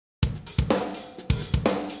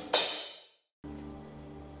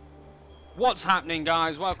What's happening,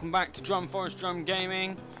 guys? Welcome back to Drum Forest Drum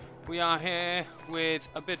Gaming. We are here with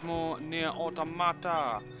a bit more NieR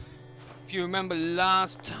Automata. If you remember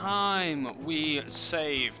last time we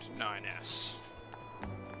saved 9S.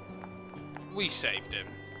 We saved him.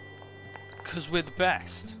 Because we're the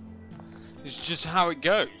best. It's just how it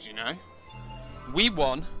goes, you know? We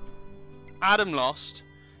won. Adam lost.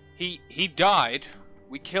 He died.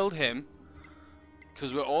 We killed him.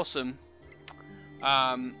 Because we're awesome.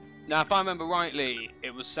 Now, if I remember rightly,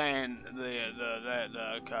 it was saying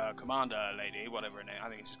the commander lady, whatever her name, I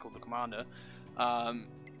think it's just called the commander.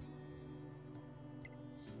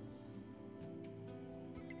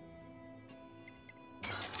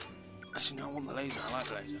 Actually, no, I want the laser. I like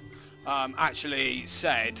the laser. Actually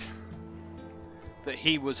said that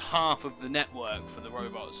he was half of the network for the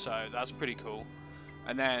robots, so that's pretty cool.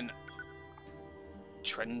 And then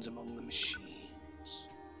trends among the machines.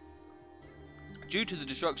 Due to the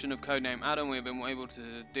destruction of codename Adam, we have been able to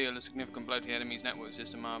deal a significant blow to the enemy's network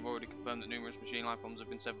system. I have already confirmed that numerous machine life forms have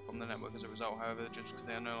been severed from the network as a result. However, just because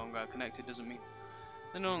they are no longer connected doesn't mean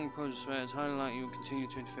they're no longer processed. It's highly likely you will continue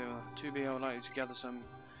to interfere with it. 2B, I would like you to gather some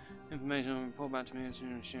information and report back to me as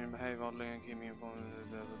machine behave oddly and keep me informed.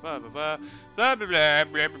 Blah blah blah blah blah blah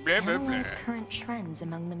blah blah blah. Analyze current trends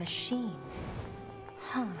among the machines.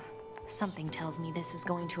 Huh. Something tells me this is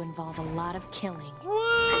going to involve a lot of killing.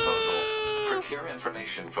 Proposal. Procure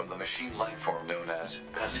information from the machine life form known as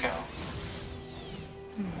Pascal.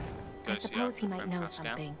 I suppose he might know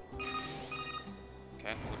something.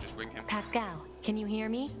 Okay, we'll just ring him. Pascal, can you hear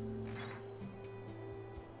me?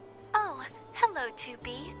 Oh, hello,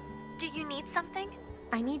 2B. Do you need something?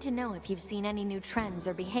 I need to know if you've seen any new trends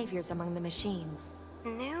or behaviors among the machines.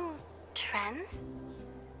 New trends?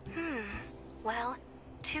 Well,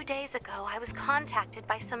 2 days ago, I was contacted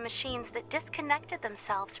by some machines that disconnected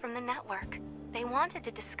themselves from the network. They wanted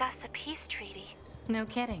to discuss a peace treaty. No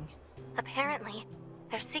kidding. Apparently,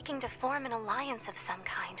 they're seeking to form an alliance of some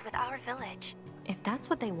kind with our village. If that's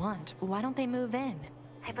what they want, why don't they move in?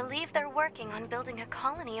 I believe they're working on building a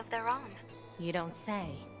colony of their own. You don't say.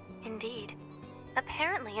 Indeed.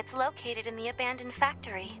 Apparently, it's located in the abandoned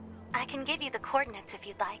factory. I can give you the coordinates if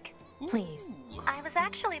you'd like. Please. I was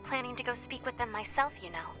actually planning to go speak with them myself, you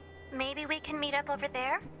know. Maybe we can meet up over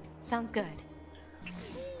there? Sounds good.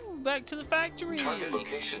 Back to the factory. Target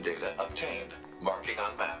location data obtained. Marking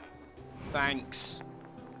on map. Thanks.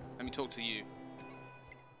 Let me talk to you.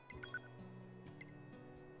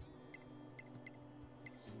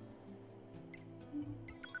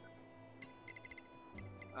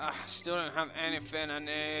 Still don't have anything I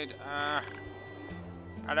need. I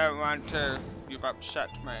don't want to. You've upset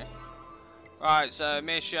me. Right, so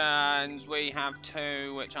missions, we have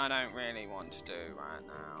 2, which I don't really want to do right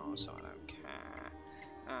now, so I don't care.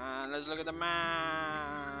 Let's look at the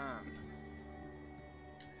map.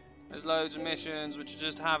 There's loads of missions which I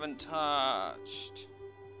just haven't touched.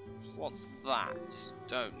 What's that?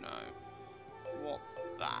 Don't know. What's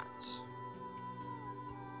that?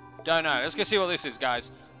 Don't know. Let's go see what this is,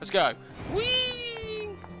 guys. Let's go.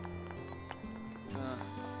 Whee!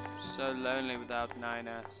 So lonely without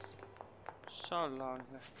 9S. So lonely.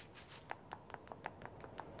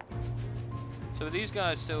 So are these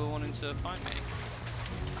guys still wanting to fight me?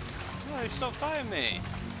 No, stop fighting me.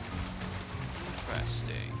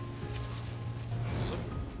 Interesting.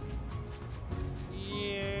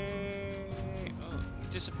 Yay! Oh, he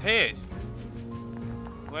disappeared.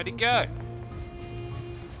 Where'd he go?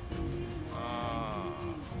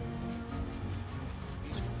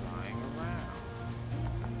 He's flying around.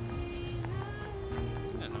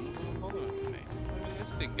 And I'm not bothering with me. Look at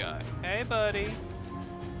this big guy. Hey, buddy.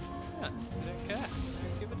 Yeah, I don't care. I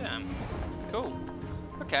don't give a damn. Cool.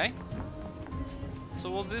 Okay. So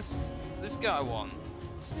what's this guy want?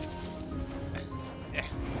 Yeah.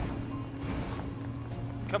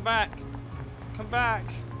 Come back. Come back.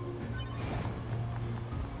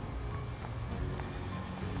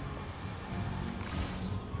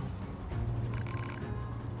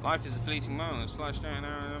 Life is a fleeting moment. Let's flash down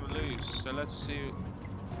now and never lose. So let's see.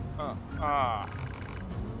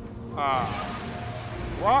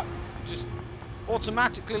 What? Just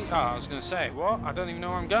automatically. Oh, I was going to say what? I don't even know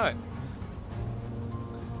where I'm going.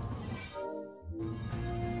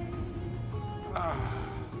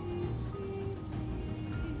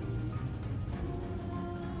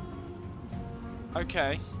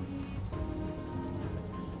 Okay.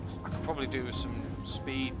 I could probably do with some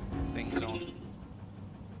speed things on.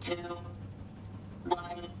 2,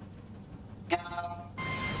 1, go.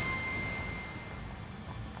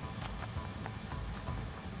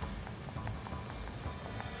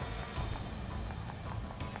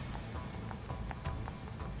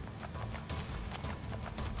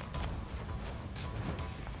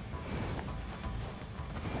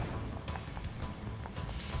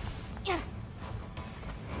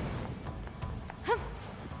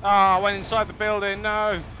 Ah, I went inside the building.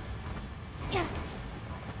 No.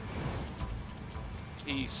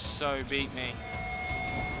 He so beat me.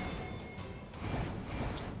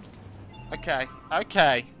 Okay.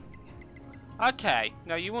 Okay. Okay.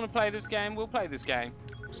 Now you want to play this game? We'll play this game.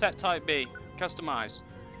 Set type B. Customize.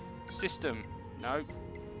 System. No.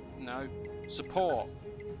 No. Support.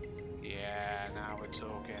 Yeah, now we're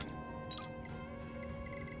talking.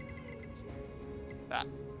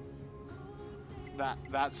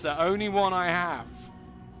 That's the only one I have.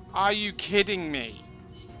 Are you kidding me?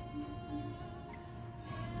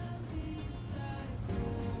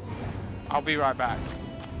 I'll be right back.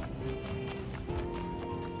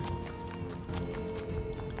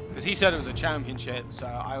 Because he said it was a championship, so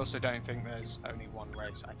I also don't think there's only one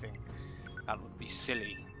race. I think that would be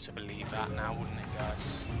silly to believe that now, wouldn't it,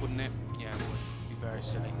 guys? Wouldn't it? Yeah, it would be very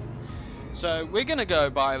silly. So we're going to go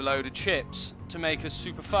buy a load of chips to make us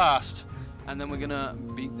super fast. And then we're going to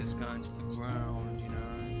beat this guy into the ground, you know.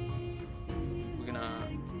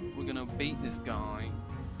 We're gonna beat this guy.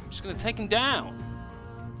 Just going to take him down.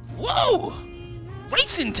 Whoa!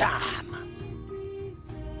 Racing time!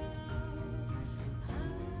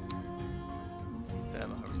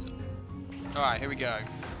 Alright, here we go.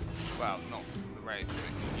 Well, not the race,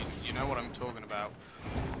 but you know what I'm talking about.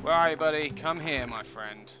 Where are you, buddy? Come here, my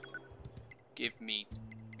friend. Give me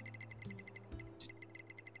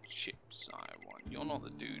chips I want. You're not the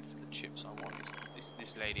dude for the chips I want. It's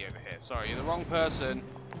this lady over here. Sorry, you're the wrong person.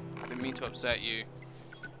 I didn't mean to upset you.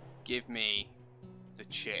 Give me the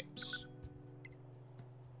chips.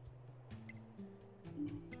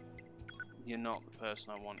 You're not the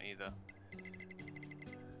person I want either.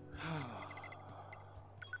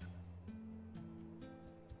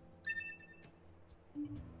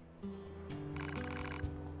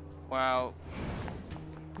 Well,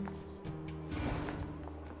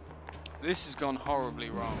 this has gone horribly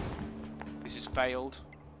wrong. This has failed.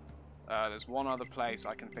 There's one other place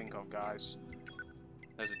I can think of, guys.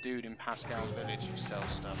 There's a dude in Pascal Village who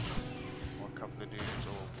sells stuff. Or a couple of dudes,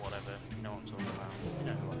 or whatever. You know what I'm talking about. You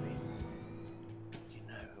know who I mean. You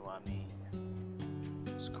know who I mean.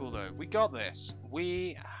 It's cool though. We got this.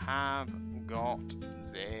 We have got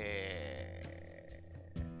this.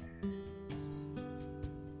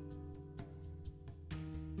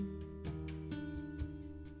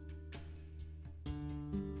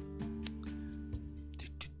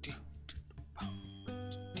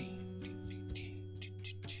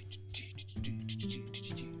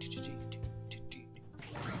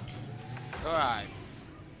 Alright.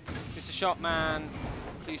 Mr. Shopman,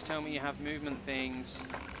 please tell me you have movement things.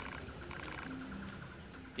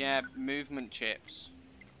 Yeah, movement chips.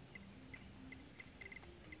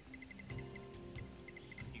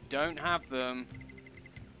 You don't have them.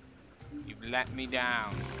 You've let me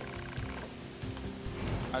down.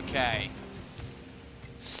 Okay.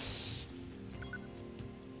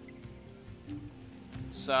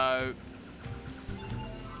 So...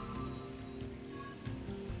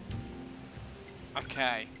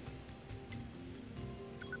 okay.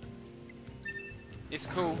 It's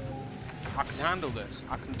cool. I can handle this.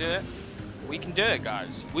 I can do it. We can do it,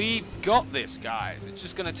 guys. We've got this, guys. It's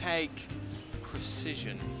just gonna take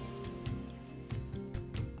precision.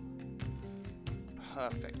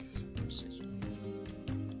 Perfect precision.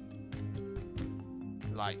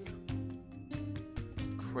 Like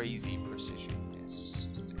crazy precision. Yes.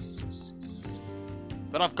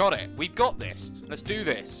 But I've got it. We've got this. Let's do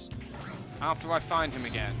this. After I find him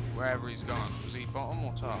again, wherever he's gone. Was he bottom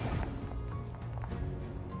or top?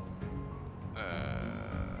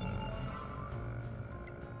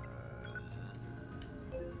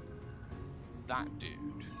 That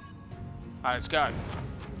dude. Alright, let's go.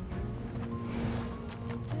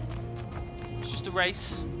 It's just a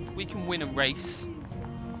race. We can win a race.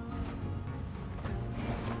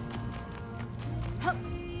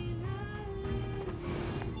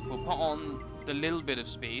 We'll put on the little bit of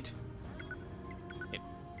speed.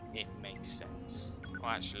 It makes sense.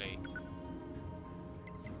 Well, actually,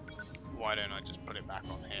 why don't I just put it back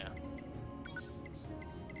on here?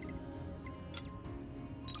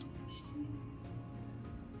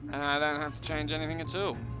 And I don't have to change anything at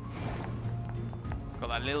all. Got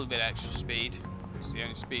that little bit extra speed. It's the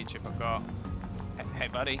only speed chip I've got. Hey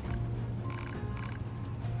buddy.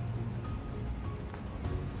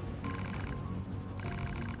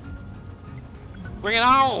 Bring it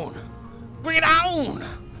on! Bring it on!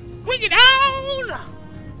 Bring it on!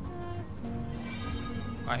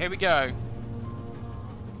 Alright, here we go.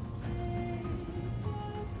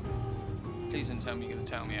 Please don't tell me you're going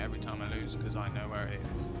to tell me every time I lose, because I know where it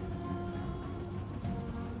is.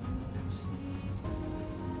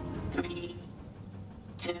 3,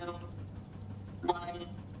 2, 1,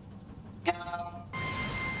 go.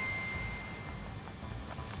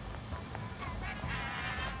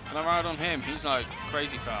 Can I ride on him? He's like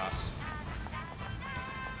crazy fast.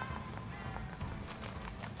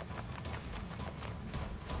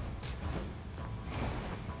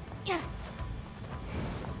 Yeah.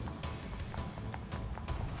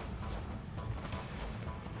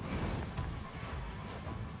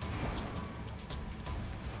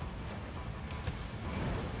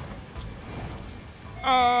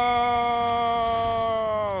 Oh!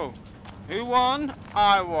 Who won?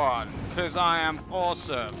 I won, because I am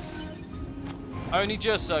awesome. Only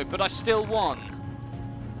just so, but I still won.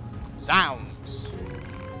 Sounds.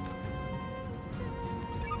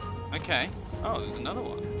 Okay. Oh, there's another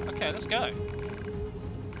one. Okay, let's go.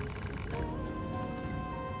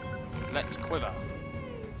 Let's quiver.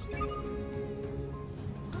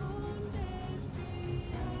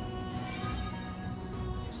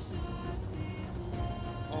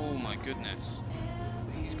 Oh my goodness.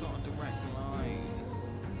 He's got a direct line.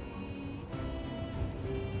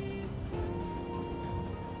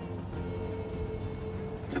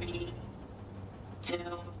 Three, 2,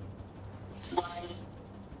 1,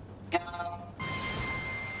 go.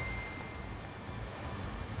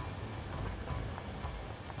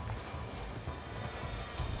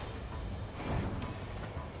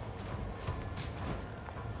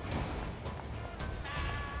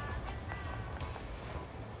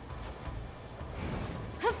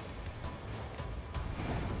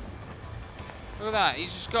 Look at that,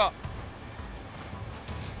 he's just got...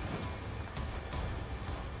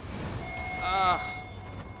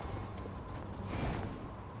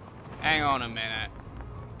 Hang on a minute.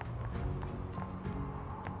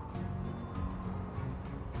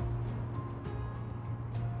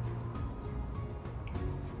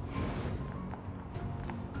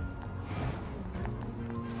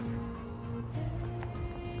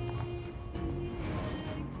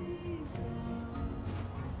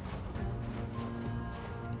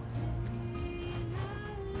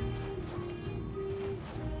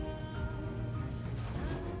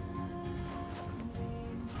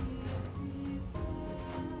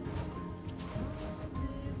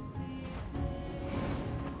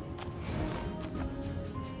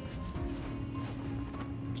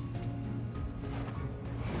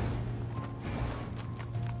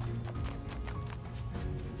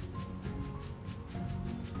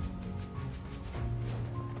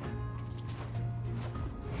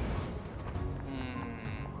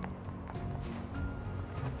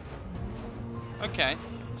 Okay,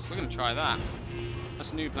 we're gonna try that.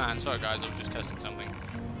 That's a new plan. Sorry guys, I was just testing something.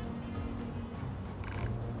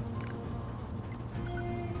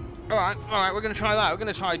 Alright, we're gonna try that. We're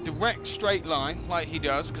gonna try direct straight line, like he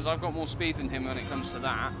does, because I've got more speed than him when it comes to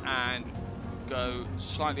that, and go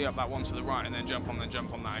slightly up that one to the right, and then jump on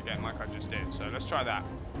that again, like I just did. So let's try that.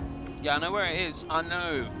 Yeah, I know where it is. I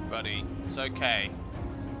know, buddy. It's okay.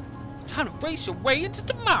 Time to race your way into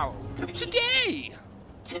tomorrow. Today!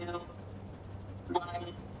 2,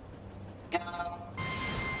 1, go.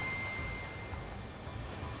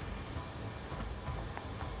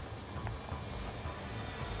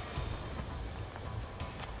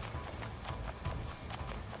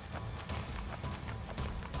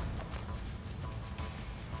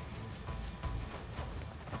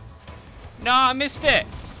 No, I missed it.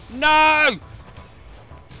 No!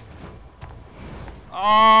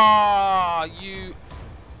 Ah, you...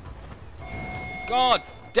 God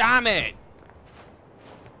damn it!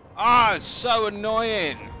 Ah, it's so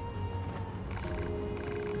annoying.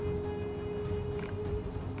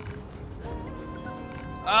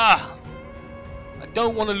 Ah! I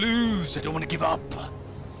don't want to lose. I don't want to give up.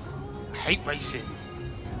 I hate racing.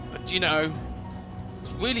 But, you know,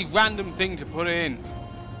 it's a really random thing to put in.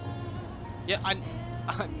 Yeah, I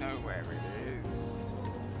know where it is.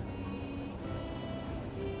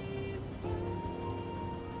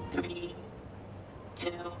 3, 2,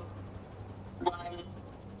 1,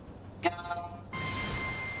 go.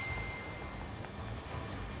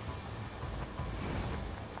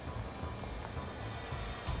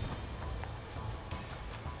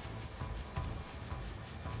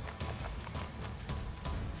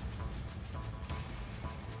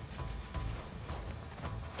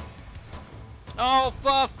 Oh,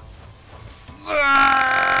 for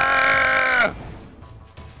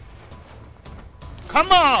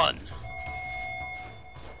come on!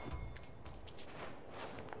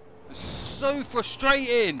 It's so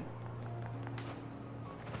frustrating.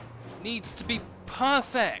 Needs to be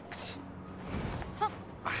perfect.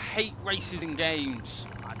 I hate races in games.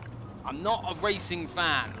 I'm not a racing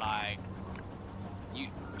fan. Like, you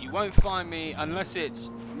You won't find me, unless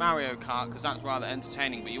it's Mario Kart, because that's rather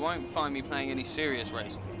entertaining, but you won't find me playing any serious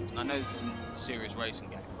racing games. And I know this isn't a serious racing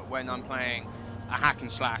game, but when I'm playing a hack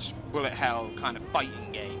and slash, bullet hell kind of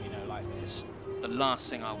fighting game, you know, like this, the last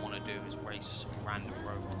thing I want to do is race some random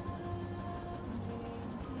robot.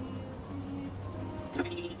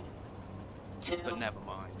 3, 2, But never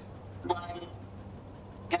mind. 1,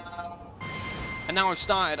 go. And now I've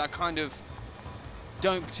started, I kind of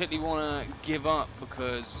don't particularly want to give up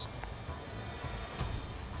because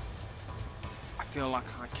I feel like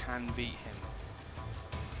I can beat him.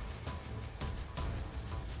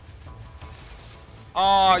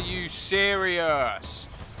 Are you serious?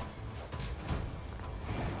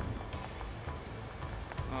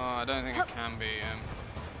 Oh, I don't think I can beat him.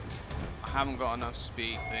 I haven't got enough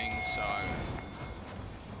speed things, so...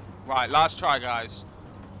 Right, last try, guys.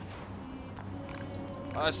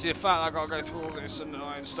 I see the fact that I gotta go through all this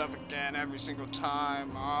annoying stuff again every single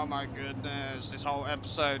time. Oh my goodness, this whole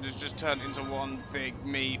episode has just turned into one big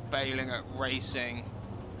me failing at racing.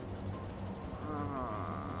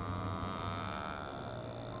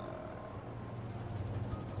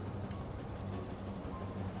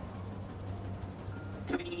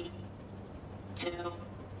 Three, 2,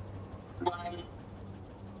 1,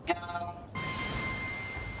 go.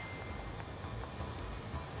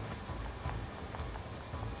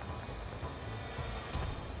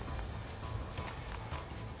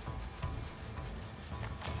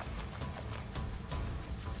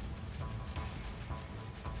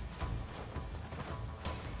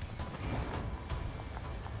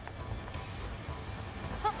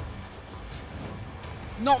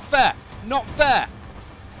 Not fair! Not fair!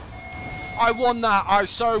 I won that! I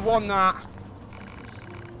so won that!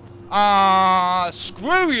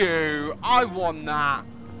 Screw you! I won that!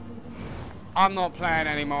 I'm not playing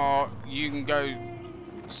anymore. You can go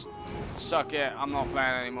suck it. I'm not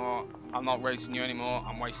playing anymore. I'm not racing you anymore.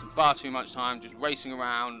 I'm wasting far too much time just racing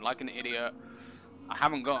around like an idiot. I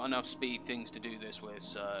haven't got enough speed things to do this with,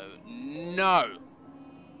 so no!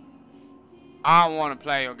 I don't want to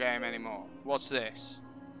play your game anymore. What's this?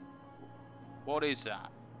 What is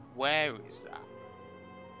that? Where is that?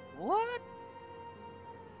 What?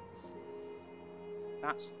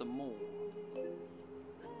 That's the mall.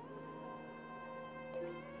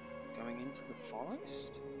 Going into the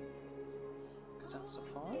forest? Because that's the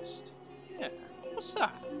forest? Yeah. What's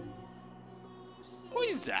that? What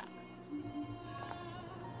is that?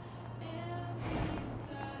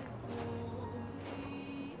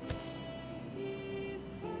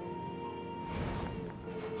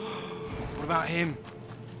 What about him?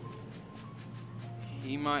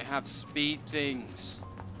 He might have speed things.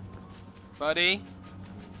 Buddy?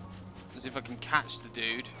 As if I can catch the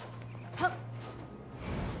dude.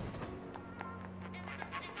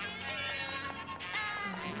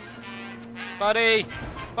 Buddy!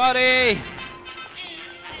 Buddy!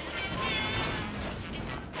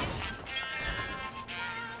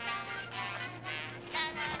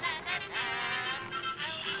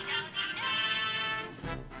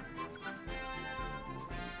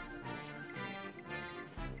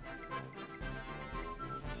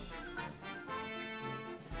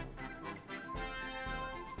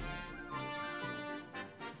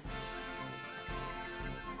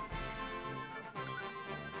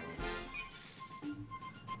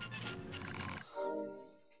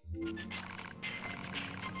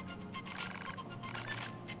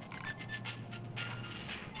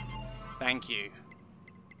 Thank you.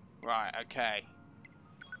 Right, okay.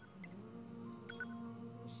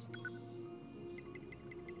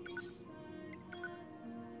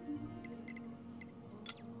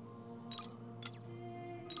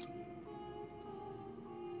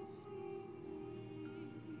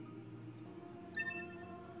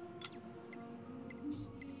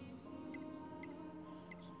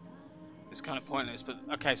 It's kind of pointless, but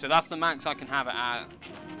okay, so that's the max I can have it at.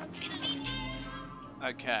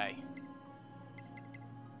 Okay.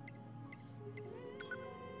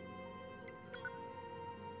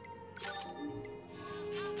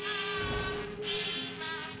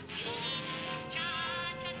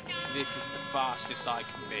 This is the fastest I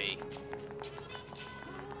can be.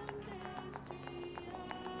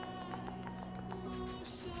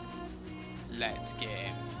 Let's get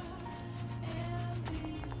him.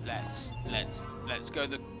 Let's go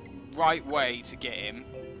the right way to get him.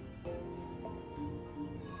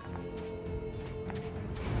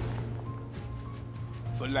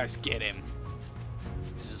 But let's get him.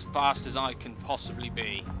 This is as fast as I can possibly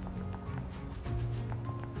be.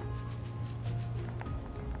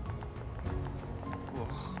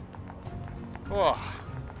 Oh.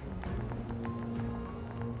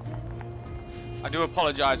 I do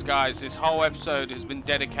apologise, guys. This whole episode has been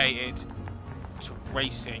dedicated to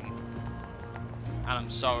racing. And I'm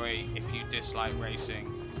sorry if you dislike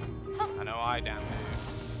racing. I know I damn do.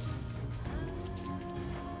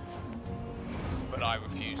 But I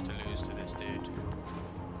refuse to lose to this dude.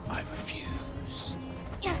 I refuse.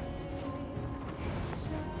 Yeah.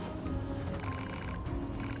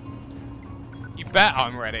 You bet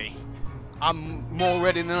I'm ready. I'm more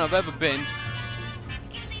ready than I've ever been.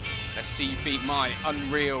 Let's see you beat my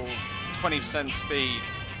unreal 20% speed.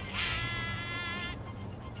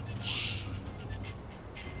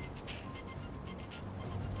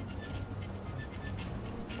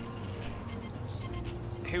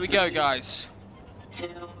 Here we go, guys. 2,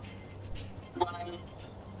 1,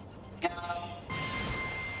 go.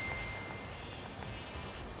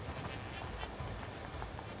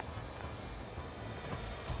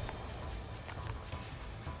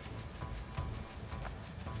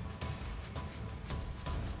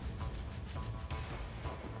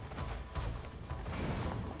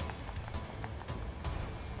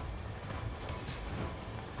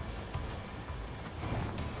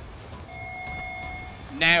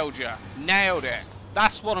 Nailed ya. Nailed it.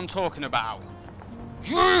 That's what I'm talking about.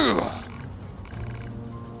 Yeah!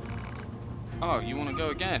 Oh, you want to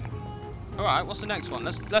go again? All right. What's the next one?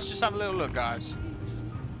 Let's just have a little look, guys.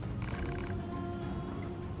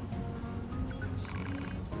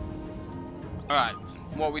 All right.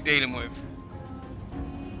 What are we dealing with?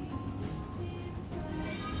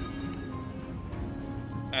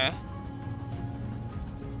 Eh?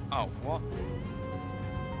 Oh, what?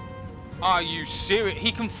 Are you serious?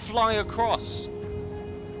 He can fly across.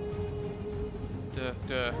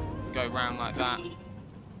 Go round like that. 3,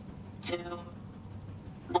 2,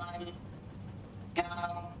 1, go.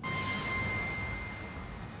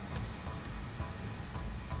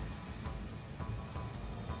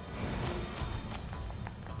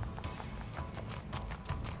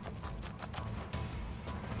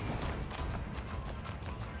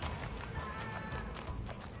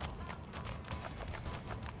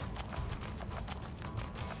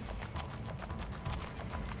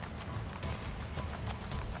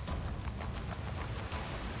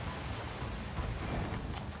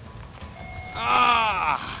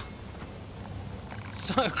 Ah!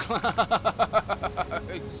 So close.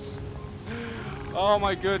 Oh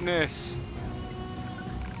my goodness.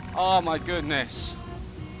 Oh my goodness.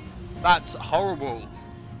 That's horrible.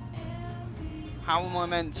 How am I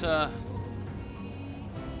meant to...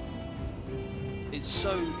 It's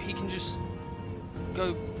so... He can just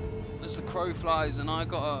go as the crow flies and I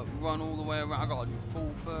gotta run all the way around. I gotta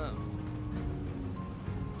fall first.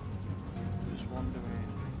 Just wondering.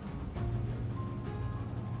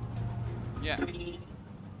 Yeah. 3,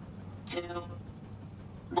 2,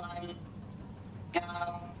 1, go.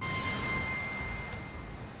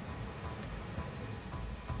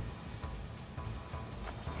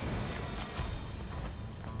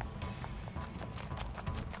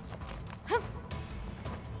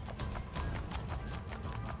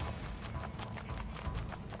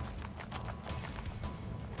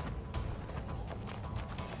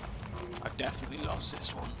 I've definitely lost this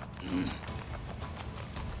one.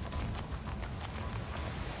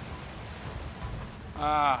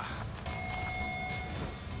 Ah.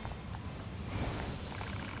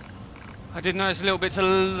 I did notice a little bit to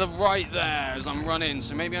the right there as I'm running,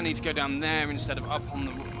 so maybe I need to go down there instead of up on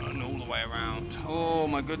the and all the way around. Oh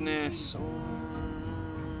my goodness.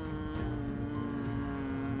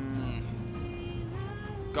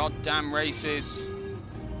 Goddamn races.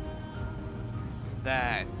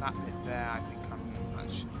 There, it's that bit there. I think I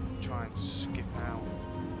should try and skip out.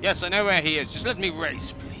 Yes, I know where he is. Just let me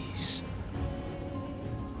race, please.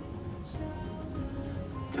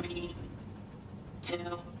 3, 2,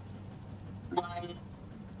 1,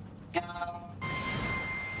 go.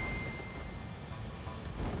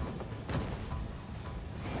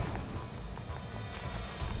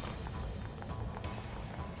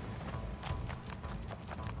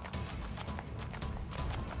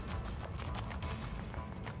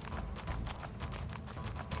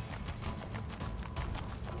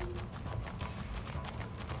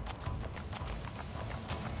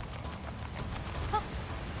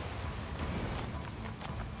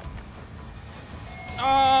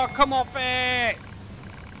 Oh, come off it!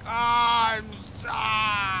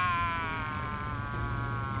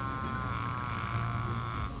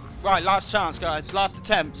 Right, last chance, guys. Last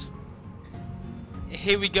attempt.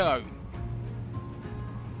 Here we go.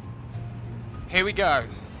 Here we go.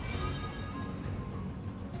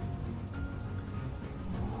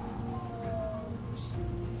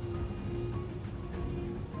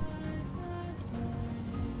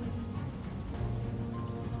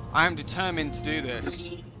 I am determined to do this.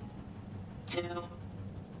 3, 2,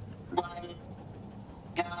 1,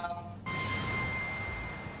 go.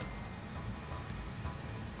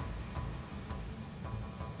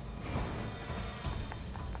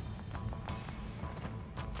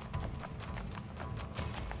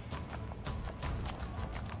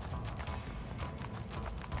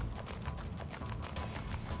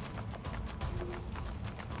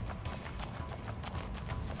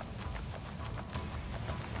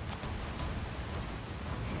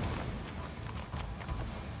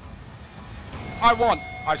 I won!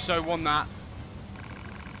 I so won that.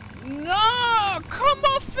 No! Come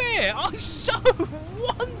off it! I so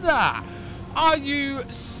won that! Are you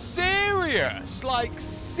serious? Like,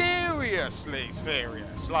 seriously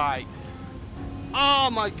serious? Like, oh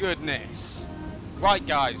my goodness. Right,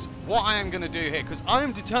 guys, what I am going to do here, because I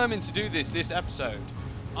am determined to do this episode,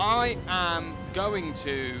 I am going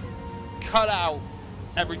to cut out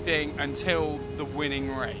everything until the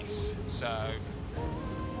winning race. So,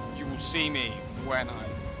 you will see me when I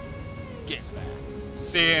get there.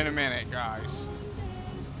 See you in a minute, guys.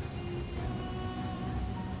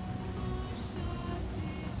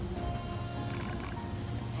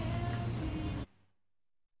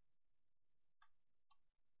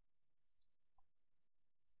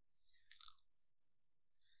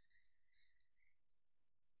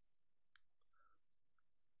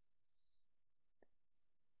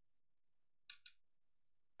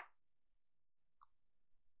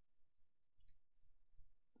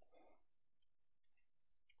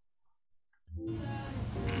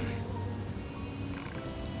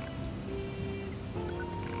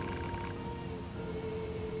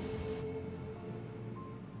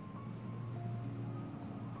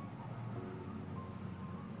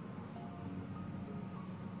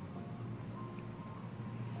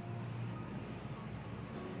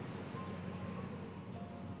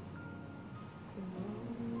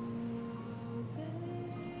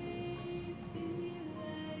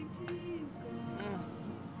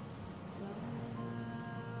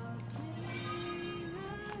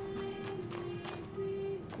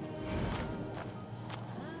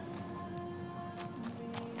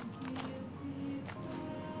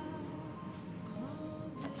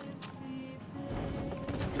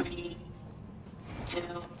 Three, 2,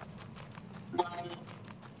 1,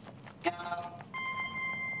 go.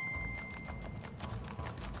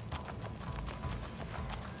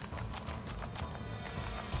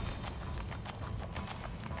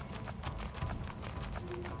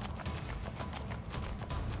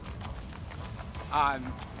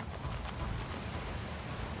 I'm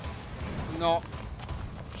not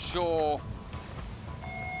sure.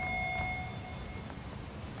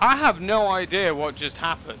 I have no idea what just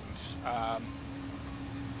happened.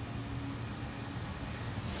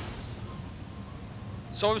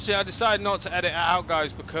 So obviously I decided not to edit it out,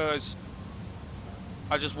 guys, because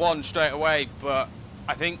I just won straight away, but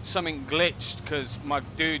I think something glitched because my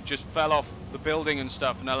dude just fell off the building and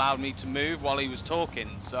stuff and allowed me to move while he was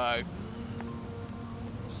talking, so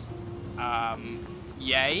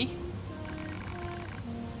yay.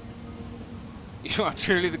 You are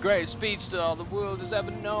truly the greatest speedster the world has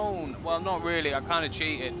ever known. Well, not really, I kind of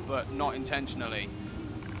cheated, but not intentionally.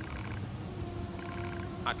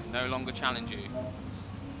 I can no longer challenge you.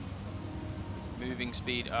 Moving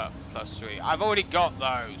speed up, +3. I've already got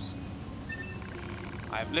those.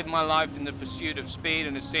 I have lived my life in the pursuit of speed,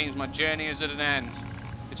 and it seems my journey is at an end.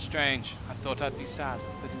 It's strange. I thought I'd be sad,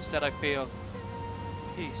 but instead I feel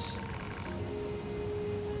peace.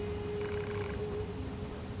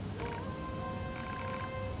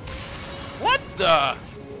 What the?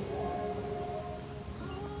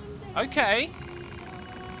 Okay.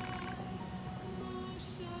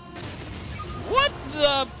 What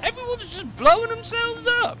the? Everyone's just blowing themselves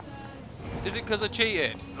up. Is it because I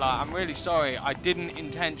cheated? Like, I'm really sorry. I didn't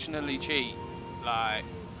intentionally cheat. Like,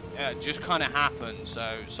 it just kind of happened.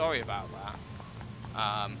 So, sorry about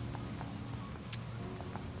that.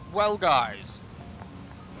 Well, guys,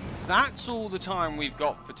 that's all the time we've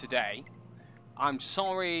got for today. I'm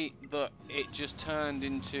sorry that it just turned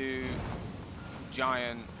into a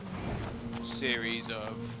giant series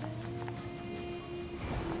of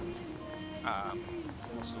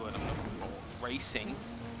what's the word I'm looking for? Racing,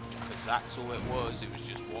 because that's all it was. It was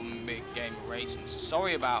just one big game of racing. So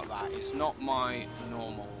sorry about that. It's not my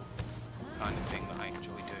normal kind of thing that I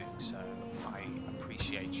enjoy doing. So I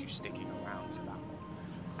appreciate you sticking around for that one.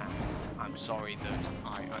 And I'm sorry that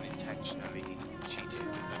I unintentionally cheated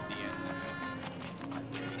at the end. I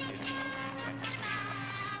really didn't intend to.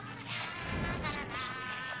 Seriously,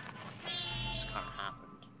 it just kind of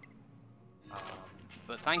happened.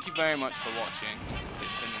 But thank you very much for watching.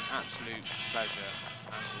 It's been an absolute pleasure,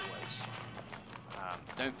 as always.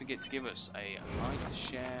 Don't forget to give us a like,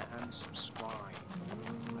 share, and subscribe.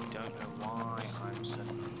 I don't know why I'm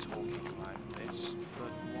suddenly talking like this,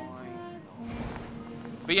 but why not?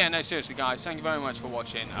 But yeah, no, seriously, guys, thank you very much for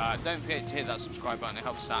watching. Don't forget to hit that subscribe button. It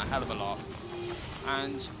helps us out a hell of a lot.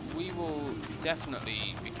 And we will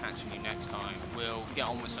definitely be catching you next time. We'll get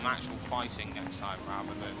on with some actual fighting next time rather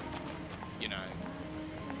than, you know,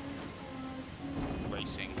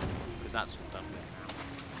 racing, because that's all done with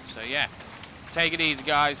now. So yeah, take it easy,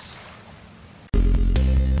 guys.